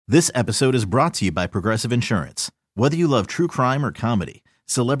This episode is brought to you by Progressive Insurance. Whether you love true crime or comedy,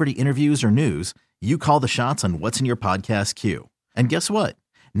 celebrity interviews or news, you call the shots on what's in your podcast queue. And guess what?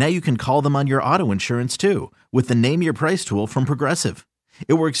 Now you can call them on your auto insurance too with the Name Your Price tool from Progressive.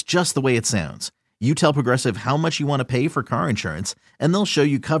 It works just the way it sounds. You tell Progressive how much you want to pay for car insurance, and they'll show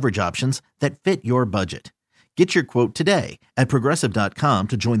you coverage options that fit your budget. Get your quote today at Progressive.com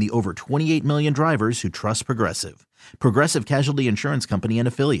to join the over 28 million drivers who trust Progressive. Progressive Casualty Insurance Company and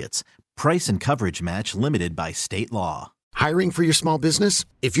Affiliates. Price and coverage match limited by state law. Hiring for your small business?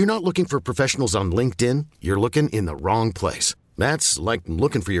 If you're not looking for professionals on LinkedIn, you're looking in the wrong place. That's like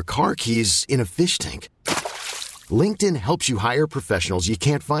looking for your car keys in a fish tank. LinkedIn helps you hire professionals you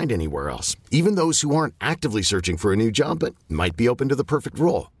can't find anywhere else, even those who aren't actively searching for a new job but might be open to the perfect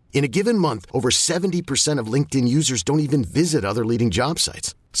role. In a given month, over 70% of LinkedIn users don't even visit other leading job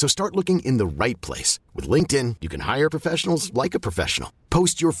sites. So start looking in the right place. With LinkedIn, you can hire professionals like a professional.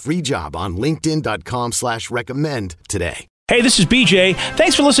 Post your free job on linkedin.com/recommend today. Hey, this is BJ.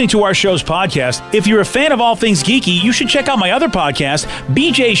 Thanks for listening to our show's podcast. If you're a fan of all things geeky, you should check out my other podcast,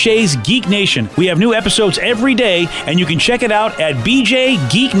 BJ Shea's Geek Nation. We have new episodes every day, and you can check it out at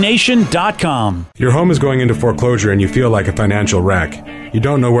bjgeeknation.com. Your home is going into foreclosure and you feel like a financial wreck. You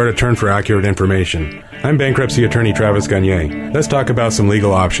don't know where to turn for accurate information. I'm bankruptcy attorney Travis Gagne. Let's talk about some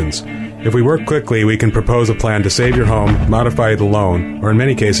legal options. If we work quickly, we can propose a plan to save your home, modify the loan, or in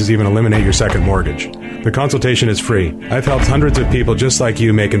many cases even eliminate your second mortgage. The consultation is free. I've helped hundreds of people just like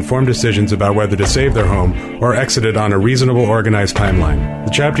you make informed decisions about whether to save their home or exit it on a reasonable, organized timeline.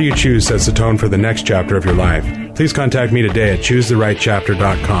 The chapter you choose sets the tone for the next chapter of your life. Please contact me today at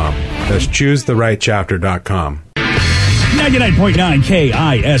choosetherightchapter.com. That's choosetherightchapter.com. 99.9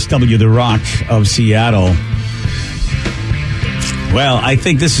 KISW, The Rock of Seattle. Well, I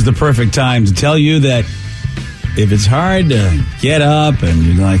think this is the perfect time to tell you that if it's hard to get up and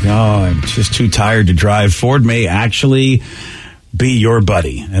you're like, oh, I'm just too tired to drive, Ford may actually be your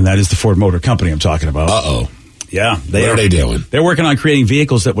buddy. And that is the Ford Motor Company I'm talking about. Uh-oh. Yeah. What are they doing? They're working on creating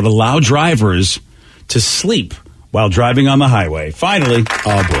vehicles that would allow drivers to sleep while driving on the highway. Finally.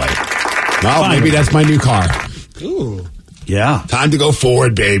 Oh, boy. Well, maybe that's my new car. Ooh. Yeah. Time to go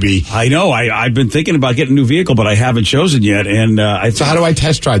forward, baby. I know. I've been thinking about getting a new vehicle, but I haven't chosen yet. And So how do I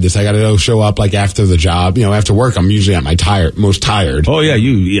test drive this? I got to show up like after the job. You know, after work, I'm usually at my most tired. Oh, yeah.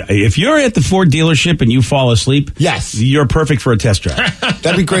 If you're at the Ford dealership and you fall asleep, yes, you're perfect for a test drive.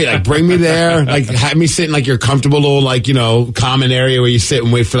 That'd be great. Like, bring me there. Like, have me sit in like your comfortable little, like, you know, common area where you sit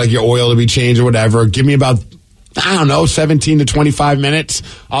and wait for like your oil to be changed or whatever. Give me about, I don't know, 17 to 25 minutes.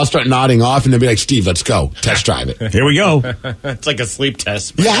 I'll start nodding off and they'll be like, Steve, let's go. Test drive it. Here we go. It's like a sleep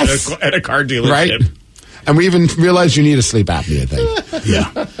test. Yes. At a car dealership. Right. And we even realized you need a sleep apnea thing. Yeah.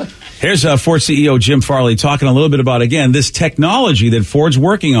 Here's Ford CEO Jim Farley talking a little bit about, again, this technology that Ford's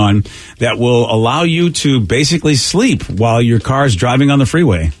working on that will allow you to basically sleep while your car's driving on the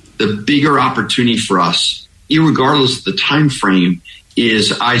freeway. The bigger opportunity for us, irregardless of the time frame,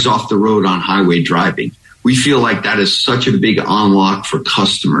 is eyes off the road on highway driving. We feel like that is such a big unlock for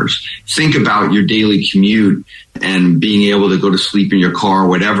customers. Think about your daily commute and being able to go to sleep in your car or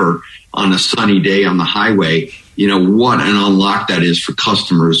whatever on a sunny day on the highway. You know, what an unlock that is for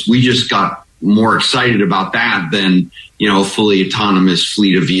customers. We just got more excited about that than, you know, a fully autonomous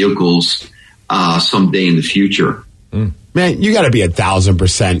fleet of vehicles someday in the future. Man, you got to be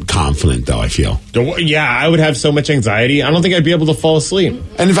 1,000% confident, though, I feel. Yeah, I would have so much anxiety. I don't think I'd be able to fall asleep.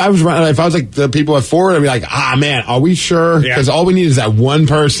 And if I was like the people at Ford, I'd be like, man, are we sure? Because all we need is that one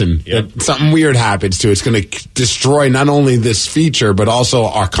person that something weird happens to. It's going to destroy not only this feature, but also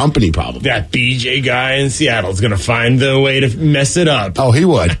our company probably. That BJ guy in Seattle is going to find the way to mess it up. Oh, he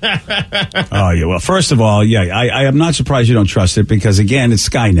would. Oh, yeah. Well, first of all, I am not surprised you don't trust it because, again, it's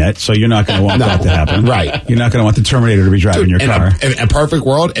Skynet, so you're not going to want that to happen. Right. You're not going to want the Terminator to be driving your car. In a perfect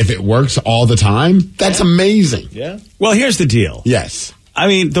world, if it works all the time, that's amazing. Yeah. Well, here's the deal. Yes. I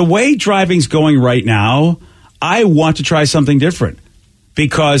mean, the way driving's going right now, I want to try something different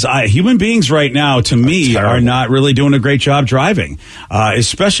because human beings right now, to me, are not really doing a great job driving,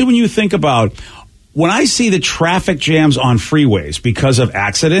 especially when you think about when I see the traffic jams on freeways because of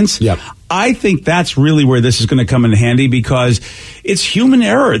accidents. Yep. I think that's really where this is going to come in handy because it's human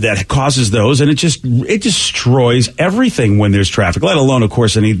error that causes those, and it destroys everything when there's traffic. Let alone, of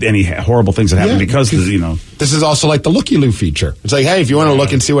course, any horrible things that happen because This is also like the looky-loo feature. It's like, hey, if you want to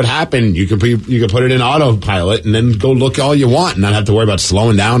look and see what happened, you can put it in autopilot and then go look all you want and not have to worry about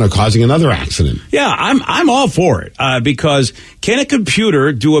slowing down or causing another accident. Yeah, I'm all for it because can a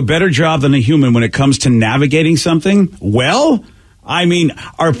computer do a better job than a human when it comes to navigating something? Well, I mean,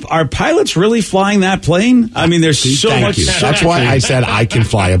 are pilots really flying that plane? I mean, there's so Thank much. you. That's why I said I can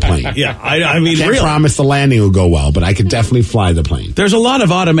fly a plane. Yeah, I mean, Can't really. promise the landing will go well, but I can definitely fly the plane. There's a lot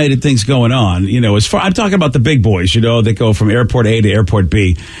of automated things going on, as far, I'm talking about the big boys, that go from airport A to airport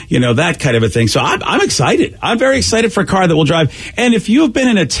B, that kind of a thing. So I'm excited. I'm very excited for a car that will drive. And if you've been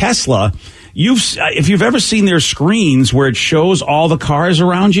in a Tesla, if you've ever seen their screens where it shows all the cars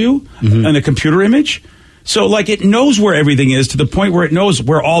around you in a computer image. So, like, it knows where everything is to the point where it knows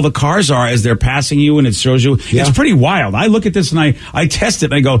where all the cars are as they're passing you, and it shows you. Yeah. It's pretty wild. I look at this and I test it,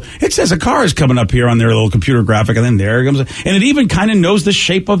 and I go, it says a car is coming up here on their little computer graphic, and then there it comes. And it even kind of knows the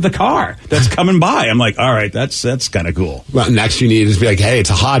shape of the car that's coming by. I'm like, all right, that's kind of cool. Well, next you need is be like, hey, it's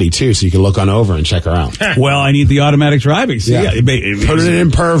a hottie, too, so you can look on over and check her out. Well, I need the automatic driving. See, Put it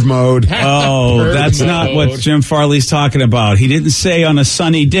in perv mode. Oh, that's not what Jim Farley's talking about. He didn't say on a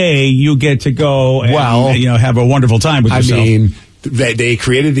sunny day you get to go and have a wonderful time with yourself. I mean, they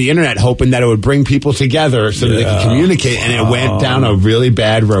created the internet hoping that it would bring people together so that they could communicate, and it went down a really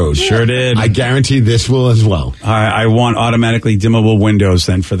bad road. Sure did. I guarantee this will as well. I want automatically dimmable windows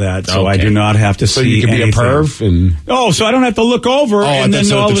then for that, so I do not have to see So you can anything. be a perv? So I don't have to look over, and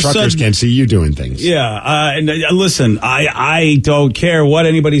then all the of a truckers sudden... can't see you doing things. Yeah, listen, I don't care what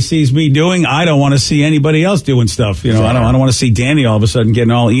anybody sees me doing. I don't want to see anybody else doing stuff. I don't want to see Danny all of a sudden getting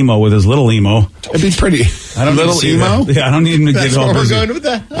all emo with his little emo. It'd be pretty. I don't little need to see emo? that. Yeah, I don't need him to get That's all where we're busy. going with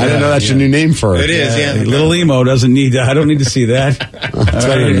that. I didn't know that's your new name for it. It is, yeah. Little emo doesn't need that. I don't need to see that. It's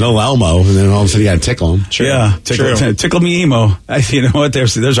better than Little Elmo, and then all of a sudden you got to tickle him. Yeah, tickle me emo. You know what?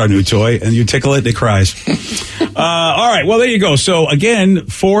 There's our new toy, and you tickle it, it cries. All right, well, there you go. So again,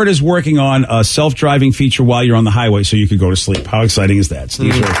 Ford is working on a self-driving feature while you're on the highway, so you could go to sleep. How exciting is that,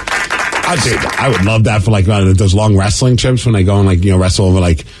 Steve? I would love that for those long wrestling trips when I go and wrestle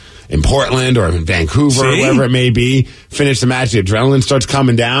over in Portland or in Vancouver or wherever it may be. Finish the match, the adrenaline starts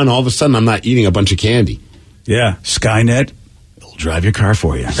coming down. All of a sudden, I'm not eating a bunch of candy. Yeah, Skynet will drive your car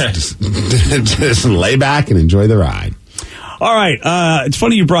for you. Just lay back and enjoy the ride. All right. It's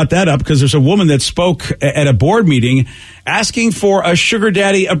funny you brought that up because there's a woman that spoke at a board meeting asking for a Sugar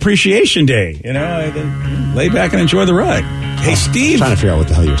Daddy Appreciation Day. Lay back and enjoy the ride. Hey, Steve. I'm trying to figure out what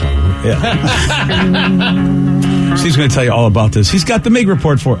the hell you're talking about. Yeah. Steve's going to tell you all about this. He's got the MIGS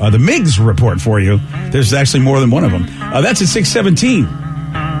report for you. There's actually more than one of them. That's at 6:17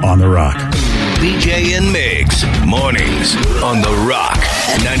 on The Rock. BJ and Migs, mornings on The Rock,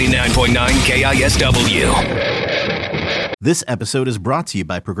 99.9 KISW. This episode is brought to you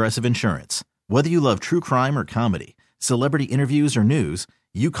by Progressive Insurance. Whether you love true crime or comedy, celebrity interviews or news,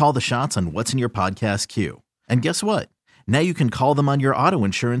 you call the shots on what's in your podcast queue. And guess what? Now you can call them on your auto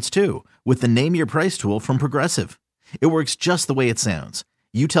insurance too with the Name Your Price tool from Progressive. It works just the way it sounds.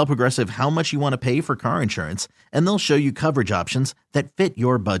 You tell Progressive how much you want to pay for car insurance, and they'll show you coverage options that fit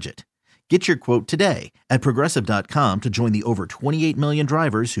your budget. Get your quote today at Progressive.com to join the over 28 million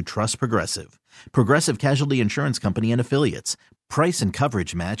drivers who trust Progressive. Progressive Casualty Insurance Company and Affiliates. Price and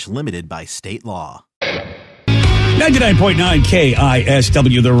coverage match limited by state law. 99.9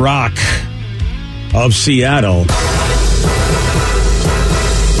 KISW, The Rock of Seattle.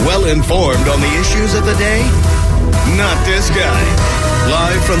 Well informed on the issues of the day? Not this guy.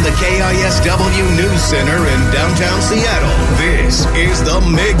 Live from the KISW News Center in downtown Seattle, this is the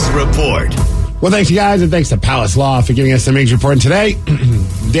MIGS Report. Well, thanks, you guys, and thanks to Palace Law for giving us the MIGS Report. And today,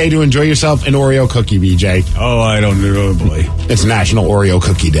 day to enjoy yourself an Oreo cookie, BJ. Oh, I don't know, boy. It's National Oreo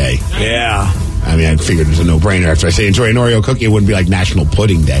Cookie Day. Yeah. I mean, I figured it was a no-brainer. After I say enjoy an Oreo cookie, it wouldn't be like National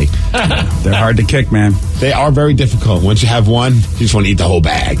Pudding Day. They're hard to kick, man. They are very difficult. Once you have one, you just want to eat the whole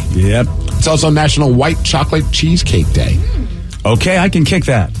bag. Yep. It's also National White Chocolate Cheesecake Day. Okay, I can kick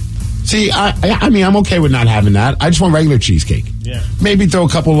that. See, I mean, I'm okay with not having that. I just want regular cheesecake. Yeah. Maybe throw a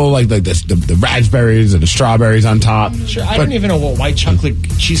couple of the raspberries or the strawberries on top. Sure, I don't even know what white chocolate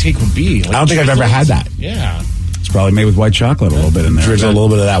cheesecake would be. I don't think I've ever had that. Yeah. It's probably made with white chocolate a little bit in there. Drizzle a little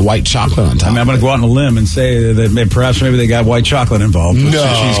bit of that white chocolate on top. I mean, I'm going to go out on a limb and say that maybe they got white chocolate involved with the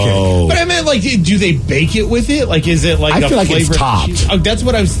cheesecake. But I meant, do they bake it with it? Is it I feel like it's topped. Oh, that's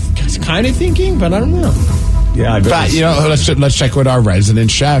what I was kind of thinking, but I don't know. Yeah, I bet. But, let's check with our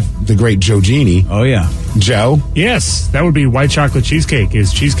resident chef, the great Joe Genie. Oh, yeah. Joe? Yes, that would be white chocolate cheesecake.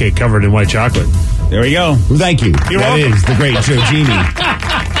 Is cheesecake covered in white chocolate? There we go. Thank you. You're That welcome. is the great Joe Genie.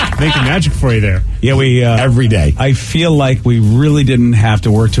 Making magic for you there. Yeah, we Every day. I feel like we really didn't have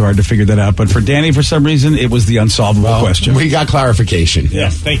to work too hard to figure that out. But for Danny, for some reason, it was the unsolvable question. We got clarification. Yeah.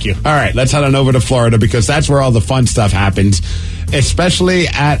 Thank you. All right, let's head on over to Florida because that's where all the fun stuff happens, especially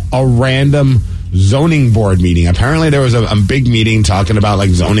at a random zoning board meeting. Apparently there was a big meeting talking about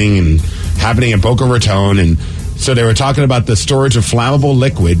zoning and happening at Boca Raton, and So they were talking about the storage of flammable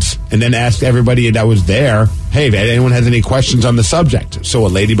liquids and then asked everybody that was there, hey, if anyone has any questions on the subject. So a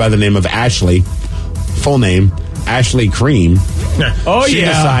lady by the name of Ashley, full name, Ashley Cream. She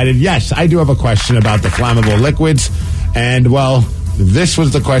decided, yes, I do have a question about the flammable liquids. And, well, this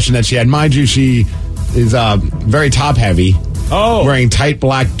was the question that she had. Mind you, she is very top-heavy. Oh. Wearing tight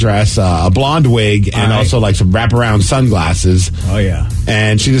black dress, a blonde wig, and also like some wraparound sunglasses. Oh, yeah.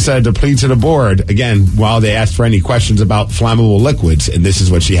 And she decided to plead to the board, again, while they asked for any questions about flammable liquids. And this is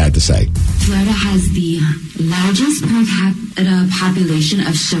what she had to say. Florida has the largest per capita population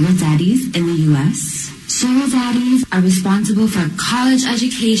of sugar daddies in the U.S. Sugar daddies are responsible for college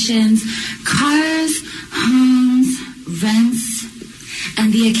educations, cars, homes, rents,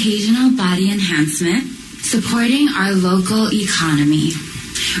 and the occasional body enhancement, supporting our local economy.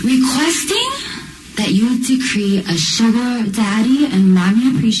 Requesting that you decree a Sugar Daddy and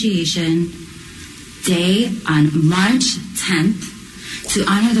Mommy Appreciation Day on March 10th to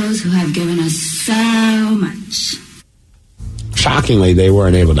honor those who have given us so much. Shockingly, they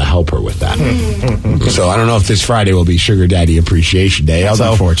weren't able to help her with that. So I don't know if this Friday will be Sugar Daddy Appreciation Day. That's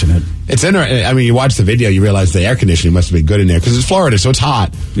unfortunate. It's interesting. I mean, you watch the video, you realize the air conditioning must have been good in there because it's Florida, so it's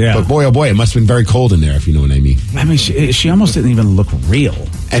hot. Yeah. But boy, oh boy, it must have been very cold in there, if you know what I mean. I mean, she almost didn't even look real.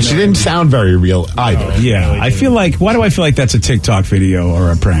 And she didn't sound very real either. Yeah, I feel like, why do I feel like that's a TikTok video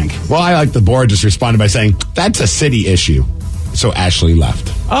or a prank? Well, I like the board just responded by saying, that's a city issue. So Ashley left.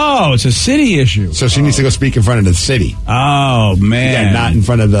 Oh, it's a city issue. So she needs to go speak in front of the city. Oh, man. Yeah, not in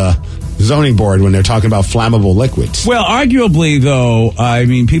front of the zoning board when they're talking about flammable liquids. Well, arguably, though, I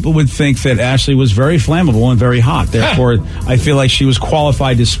mean, people would think that Ashley was very flammable and very hot. Therefore, I feel like she was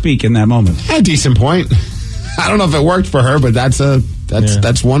qualified to speak in that moment. A decent point. I don't know if it worked for her, but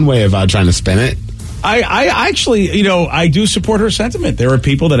that's one way of trying to spin it. I actually, I do support her sentiment. There are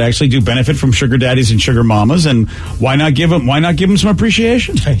people that actually do benefit from sugar daddies and sugar mamas, and why not give them some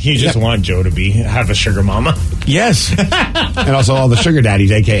appreciation? You just want Joe to have a sugar mama. Yes. And also all the sugar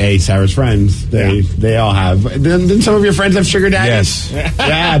daddies, a.k.a. Sarah's friends, they all have. Didn't some of your friends have sugar daddies? Yes.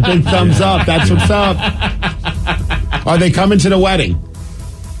 Yeah, big thumbs up. That's what's up. Are they coming to the wedding?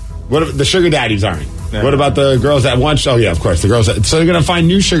 What if the sugar daddies aren't? What about the girls that want? Oh, yeah, of course. The girls. So they're going to find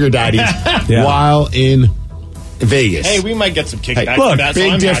new sugar daddies while in Vegas. Hey, we might get some kickback. Look, for that,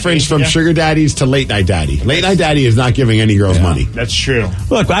 big difference from sugar daddies to late night daddy. Late night daddy is not giving any girls money. That's true.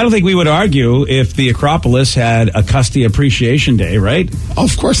 Look, I don't think we would argue if the Acropolis had a Custody Appreciation Day, right? Oh,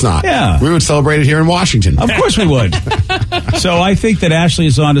 of course not. Yeah. We would celebrate it here in Washington. Of course we would. So I think that Ashley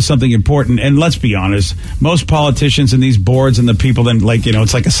is on to something important. And let's be honest, most politicians and these boards and the people that,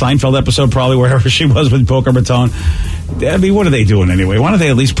 it's like a Seinfeld episode probably wherever she was with Boca Raton. I mean, what are they doing anyway? Why don't they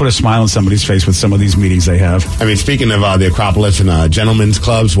at least put a smile on somebody's face with some of these meetings they have? I mean, speaking of the Acropolis and gentlemen's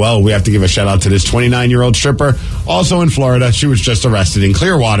clubs, well, we have to give a shout out to this 29-year-old stripper, also in Florida. She was just arrested in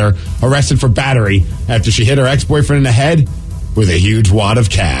Clearwater, arrested for battery after she hit her ex-boyfriend in the head with a huge wad of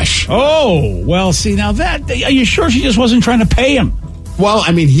cash. Oh, well, see, now are you sure she just wasn't trying to pay him? Well,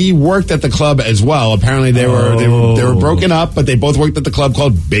 I mean, he worked at the club as well. Apparently, they were broken up, but they both worked at the club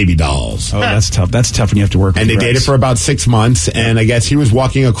called Baby Dolls. Oh, that's tough. That's tough when you have to work with And they dated for about 6 months, and I guess he was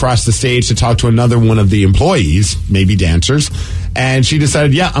walking across the stage to talk to another one of the employees, maybe dancers, and she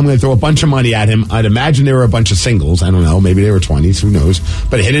decided, I'm going to throw a bunch of money at him. I'd imagine they were a bunch of singles. I don't know. Maybe they were 20s. Who knows?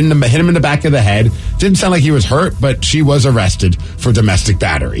 But hit him in the back of the head. Didn't sound like he was hurt, but she was arrested for domestic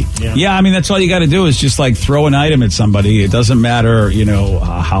battery. Yeah, I mean, that's all you got to do is just throw an item at somebody. It doesn't matter,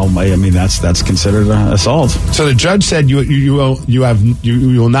 how. I mean, that's considered assault. So the judge said you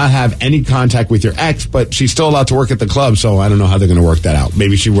will not have any contact with your ex, but she's still allowed to work at the club. So I don't know how they're going to work that out.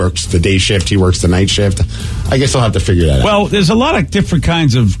 Maybe she works the day shift, he works the night shift. I guess they'll have to figure that out. Well, there's a lot of different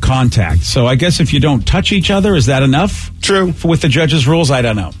kinds of contact. So I guess if you don't touch each other, is that enough? True. With the judge's rules, I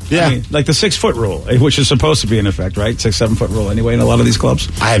don't know. Yeah. I mean, like the 6 foot rule, which is supposed to be in effect, right? 6-7 foot rule anyway in a lot of these clubs.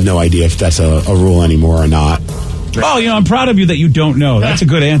 I have no idea if that's a rule anymore or not. Oh, I'm proud of you that you don't know. That's a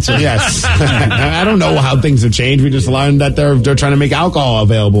good answer. Yes. I don't know how things have changed. We just learned that they're trying to make alcohol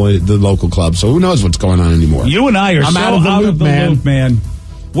available at the local club. So who knows what's going on anymore? You and I are I'm so out of the loop, man.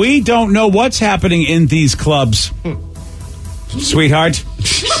 We don't know what's happening in these clubs. Sweetheart.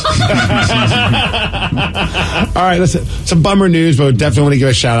 All right, listen, some bummer news, but definitely want to give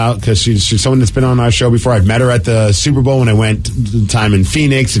a shout out because she's someone that's been on our show before. I've met her at the Super Bowl when I went the time in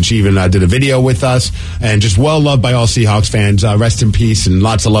Phoenix, and she even did a video with us, and just well loved by all Seahawks fans. Rest in peace, and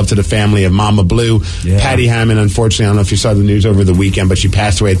lots of love to the family of Mama Blue. Yeah. Patty Hammond, unfortunately, I don't know if you saw the news over the weekend, but she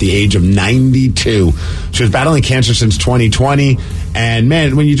passed away at the age of 92. She was battling cancer since 2020, and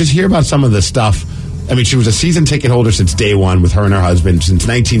man, when you just hear about some of the stuff, I mean, she was a season ticket holder since day one with her and her husband since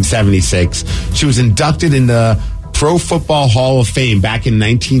 1976. She was inducted in the Pro Football Hall of Fame back in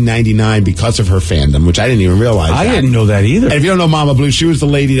 1999 because of her fandom, which I didn't even realize. I didn't know that either. And if you don't know Mama Blue, she was the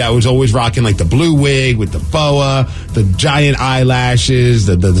lady that was always rocking like the blue wig with the boa, the giant eyelashes,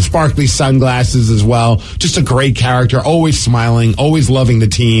 the sparkly sunglasses as well. Just a great character, always smiling, always loving the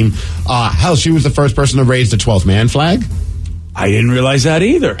team. Hell, she was the first person to raise the 12th man flag. I didn't realize that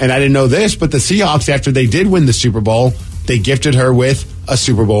either. And I didn't know this, but the Seahawks, after they did win the Super Bowl, they gifted her with a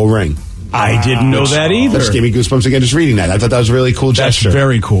Super Bowl ring. I didn't know that either. Which gave me goosebumps again just reading that. I thought that was a really cool gesture. That's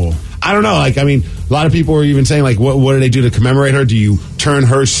very cool. I don't know. Like, I mean, a lot of people were even saying, like, what do they do to commemorate her? Do you turn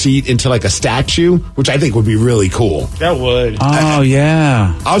her seat into, like, a statue? Which I think would be really cool. That would. Oh,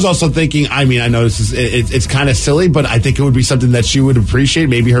 yeah. I was also thinking, I mean, I know this is it's kind of silly, but I think it would be something that she would appreciate,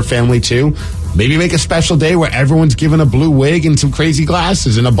 maybe her family too. Maybe make a special day where everyone's given a blue wig and some crazy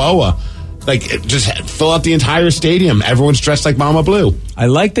glasses and a boa. Like, just fill out the entire stadium. Everyone's dressed like Mama Blue. I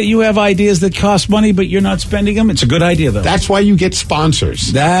like that you have ideas that cost money, but you're not spending them. It's a good idea, though. That's why you get sponsors.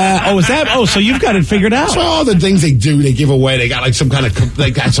 Is that? Oh, so you've got it figured out. So all the things they do, they give away. They got like some kind of,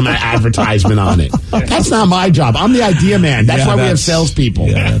 they got some advertisement on it. That's not my job. I'm the idea man. That's why we have salespeople.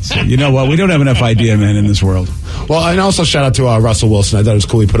 Yeah, you know what? We don't have enough idea men in this world. Well, and also shout out to Russell Wilson. I thought it was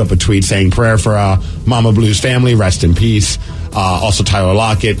cool. He put up a tweet saying prayer for Mama Blue's family. Rest in peace. Also Tyler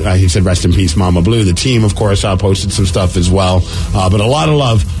Lockett, he said rest in peace Mama Blue. The team, of course, posted some stuff as well. But a lot of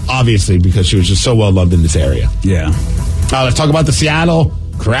love, obviously, because she was just so well loved in this area. Yeah. Let's talk about the Seattle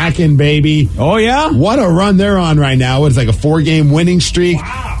Kraken, baby. Oh, yeah? What a run they're on right now. It's like a 4-game winning streak.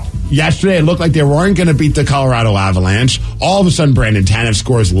 Wow. Yesterday, it looked like they weren't going to beat the Colorado Avalanche. All of a sudden, Brandon Tanev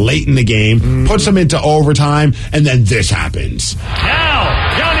scores late in the game, puts them into overtime, and then this happens.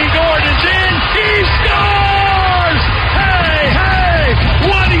 Now, Johnny Gord is in. He scores! Hey,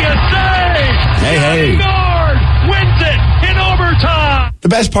 what do you say? Hey. Johnny Gord wins it in overtime. The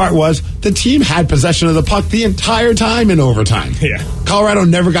best part was the team had possession of the puck the entire time in overtime. Yeah. Colorado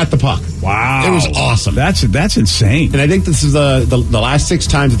never got the puck. Wow. It was awesome. That's insane. And I think this is the last 6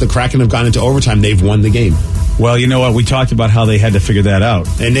 times that the Kraken have gone into overtime, they've won the game. Well, you know what? We talked about how they had to figure that out.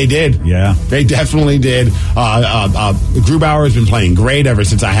 And they did. Yeah. They definitely did. Grubauer has been playing great ever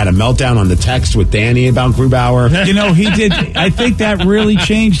since I had a meltdown on the text with Danny about Grubauer. You know, he did. I think that really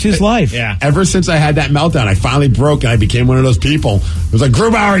changed his life. Yeah. Ever since I had that meltdown, I finally broke and I became one of those people. It was like,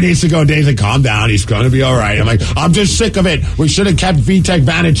 Grubauer needs to go. Dave's like, calm down. He's going to be all right. I'm like, I'm just sick of it. We should have kept Vitek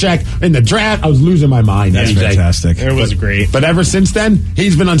Vanacek in the draft. I was losing my mind. That's fantastic. It was great. But ever since then,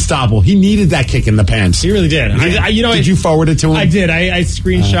 he's been unstoppable. He needed that kick in the pants. He really did. Did you forward it to him? I did. I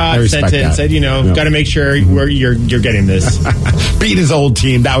screenshot, I sent it, and said, got to make sure you're getting this. Beat his old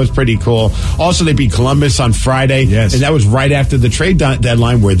team. That was pretty cool. Also, they beat Columbus on Friday. Yes. And that was right after the trade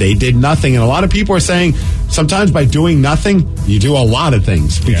deadline where they did nothing. And a lot of people are saying sometimes by doing nothing, you do a lot of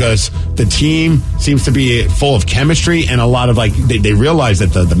things because the team seems to be full of chemistry and a lot of they realize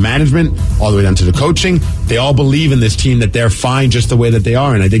that the management all the way down to the coaching, they all believe in this team that they're fine just the way that they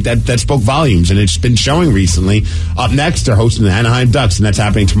are. And I think that spoke volumes and it's been showing recently. Up next, they're hosting the Anaheim Ducks, and that's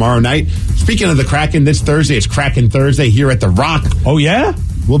happening tomorrow night. Speaking of the Kraken, this Thursday, it's Kraken Thursday here at The Rock. Oh, yeah?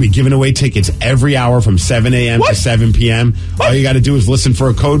 We'll be giving away tickets every hour from 7 a.m. to 7 p.m. All you got to do is listen for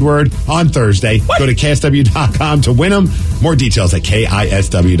a code word on Thursday. Go to KSW.com to win them. More details at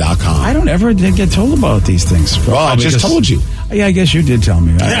KISW.com. I don't ever get told about these things. Well, I just told you. Yeah, I guess you did tell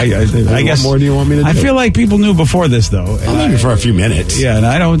me. I guess. What more do you want me to do? I feel like people knew before this, though. Maybe for a few minutes. Yeah, and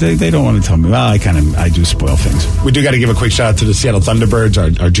I don't. They don't want to tell me. Well, I do spoil things. We do got to give a quick shout out to the Seattle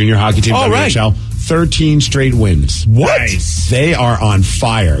Thunderbirds, our junior hockey team, WHL. 13 straight wins. What? Nice. They are on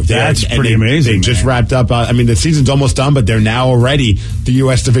fire. That's pretty amazing. They just wrapped up. The season's almost done, but they're now already the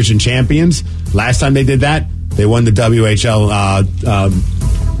U.S. Division champions. Last time they did that, they won the WHL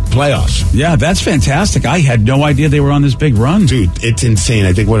playoffs. Yeah, that's fantastic. I had no idea they were on this big run. Dude, it's insane.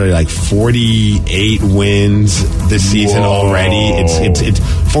 I think 48 wins this season already. It's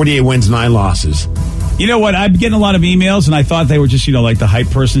 48 wins, 9 losses. You know what? I'm getting a lot of emails, and I thought they were just, like the hype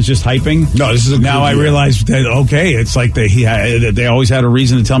person's just hyping. No, this is now I realized that, it's like they always had a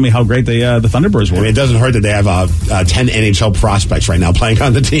reason to tell me how great the Thunderbirds were. I mean, it doesn't hurt that they have 10 NHL prospects right now playing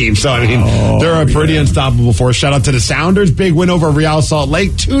on the team. So, I mean, they're a pretty unstoppable force. Shout out to the Sounders. Big win over Real Salt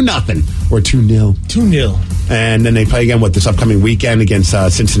Lake, 2-0 or 2-0. 2-0. And then they play again, this upcoming weekend against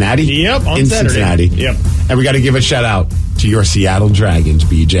Cincinnati? Yep, on in Saturday. Cincinnati. Yep. And we got to give a shout out to your Seattle Dragons,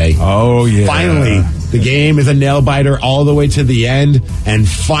 BJ. Oh, yeah. Finally, the game is a nail-biter all the way to the end, and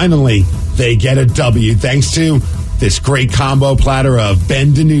finally, they get a W thanks to this great combo platter of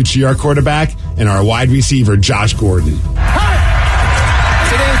Ben DiNucci, our quarterback, and our wide receiver, Josh Gordon.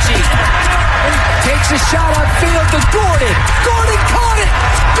 DiNucci. Takes a shot upfield to Gordon. Gordon caught it.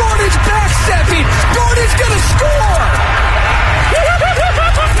 Gordon's backstepping. Gordon's going to score.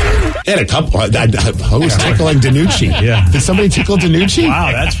 And a couple. Who was tickling DiNucci? Yeah. Did somebody tickle DiNucci?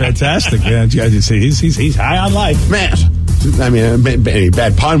 Wow, that's fantastic. Yeah, he's high on life. Man. I mean,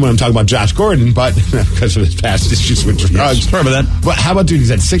 bad pun when I'm talking about Josh Gordon, but because of his past issues with drugs. Yes, remember that. But how about, dude, he's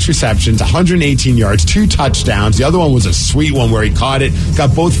had 6 receptions, 118 yards, 2 touchdowns. The other one was a sweet one where he caught it,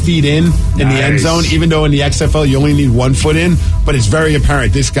 got both feet in the end zone, even though in the XFL you only need 1 foot in. But it's very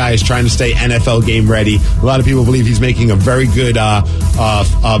apparent this guy is trying to stay NFL game ready. A lot of people believe he's making a very good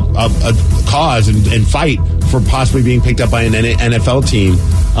cause and fight for possibly being picked up by an NFL team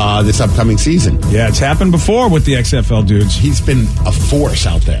this upcoming season. Yeah, it's happened before with the XFL dudes. He's been a force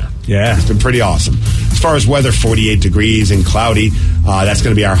out there. Yeah. It's been pretty awesome. As far as weather, 48 degrees and cloudy. That's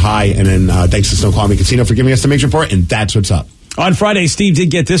going to be our high. And then thanks to Snoqualmie Casino for giving us the Migs Report. And that's what's up. On Friday, Steve did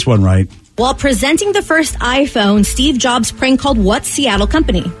get this one right. While presenting the first iPhone, Steve Jobs prank called what Seattle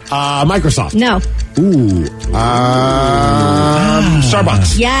company? Microsoft. No. Ooh.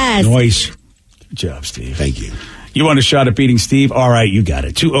 Starbucks. Yes. Nice. Good job, Steve. Thank you. You want a shot at beating Steve? All right, you got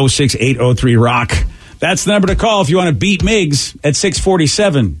it. 206-803-ROCK. That's the number to call if you want to beat Migs at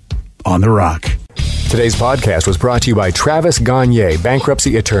 647 on The Rock. Today's podcast was brought to you by Travis Gagne,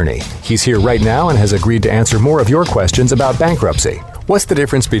 bankruptcy attorney. He's here right now and has agreed to answer more of your questions about bankruptcy. What's the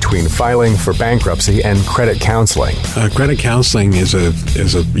difference between filing for bankruptcy and credit counseling? Credit counseling is a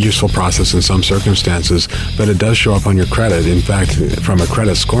useful process in some circumstances, but it does show up on your credit. In fact, from a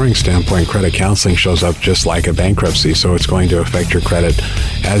credit scoring standpoint, credit counseling shows up just like a bankruptcy, so it's going to affect your credit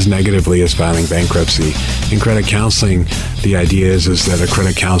as negatively as filing bankruptcy. In credit counseling, the idea is that a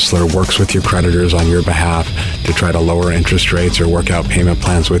credit counselor works with your creditors on your behalf to try to lower interest rates or work out payment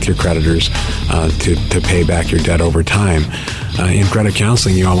plans with your creditors to pay back your debt over time. In credit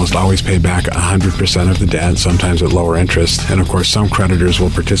counseling, you almost always pay back 100% of the debt, sometimes at lower interest. And of course, some creditors will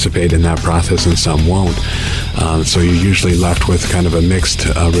participate in that process and some won't. So you're usually left with kind of a mixed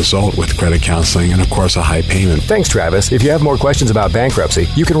result with credit counseling and, of course, a high payment. Thanks, Travis. If you have more questions about bankruptcy,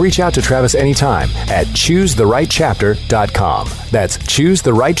 you can reach out to Travis anytime at ChooseTheRightChapter.com. That's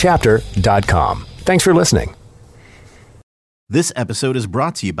ChooseTheRightChapter.com. Thanks for listening. This episode is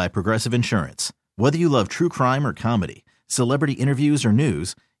brought to you by Progressive Insurance. Whether you love true crime or comedy, celebrity interviews or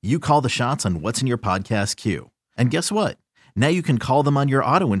news, you call the shots on what's in your podcast queue. And guess what? Now you can call them on your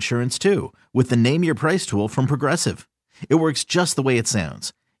auto insurance too with the Name Your Price tool from Progressive. It works just the way it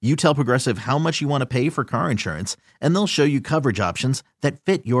sounds. You tell Progressive how much you want to pay for car insurance, and they'll show you coverage options that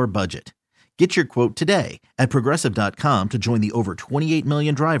fit your budget. Get your quote today at Progressive.com to join the over 28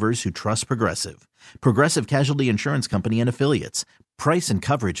 million drivers who trust Progressive. Progressive Casualty Insurance Company and Affiliates. Price and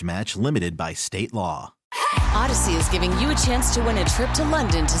coverage match limited by state law. Odyssey is giving you a chance to win a trip to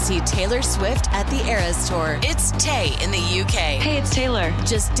London to see Taylor Swift at the Eras Tour. It's Tay in the UK. Hey, it's Taylor.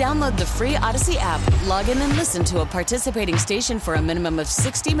 Just download the free Odyssey app, log in and listen to a participating station for a minimum of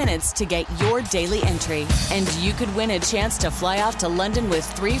 60 minutes to get your daily entry. And you could win a chance to fly off to London with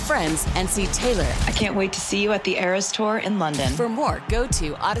 3 friends and see Taylor. I can't wait to see you at the Eras Tour in London. For more, go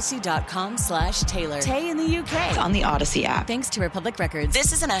to odyssey.com/Taylor. Tay in the UK. It's on the Odyssey app. Thanks to Republic Records.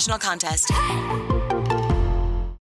 This is a national contest.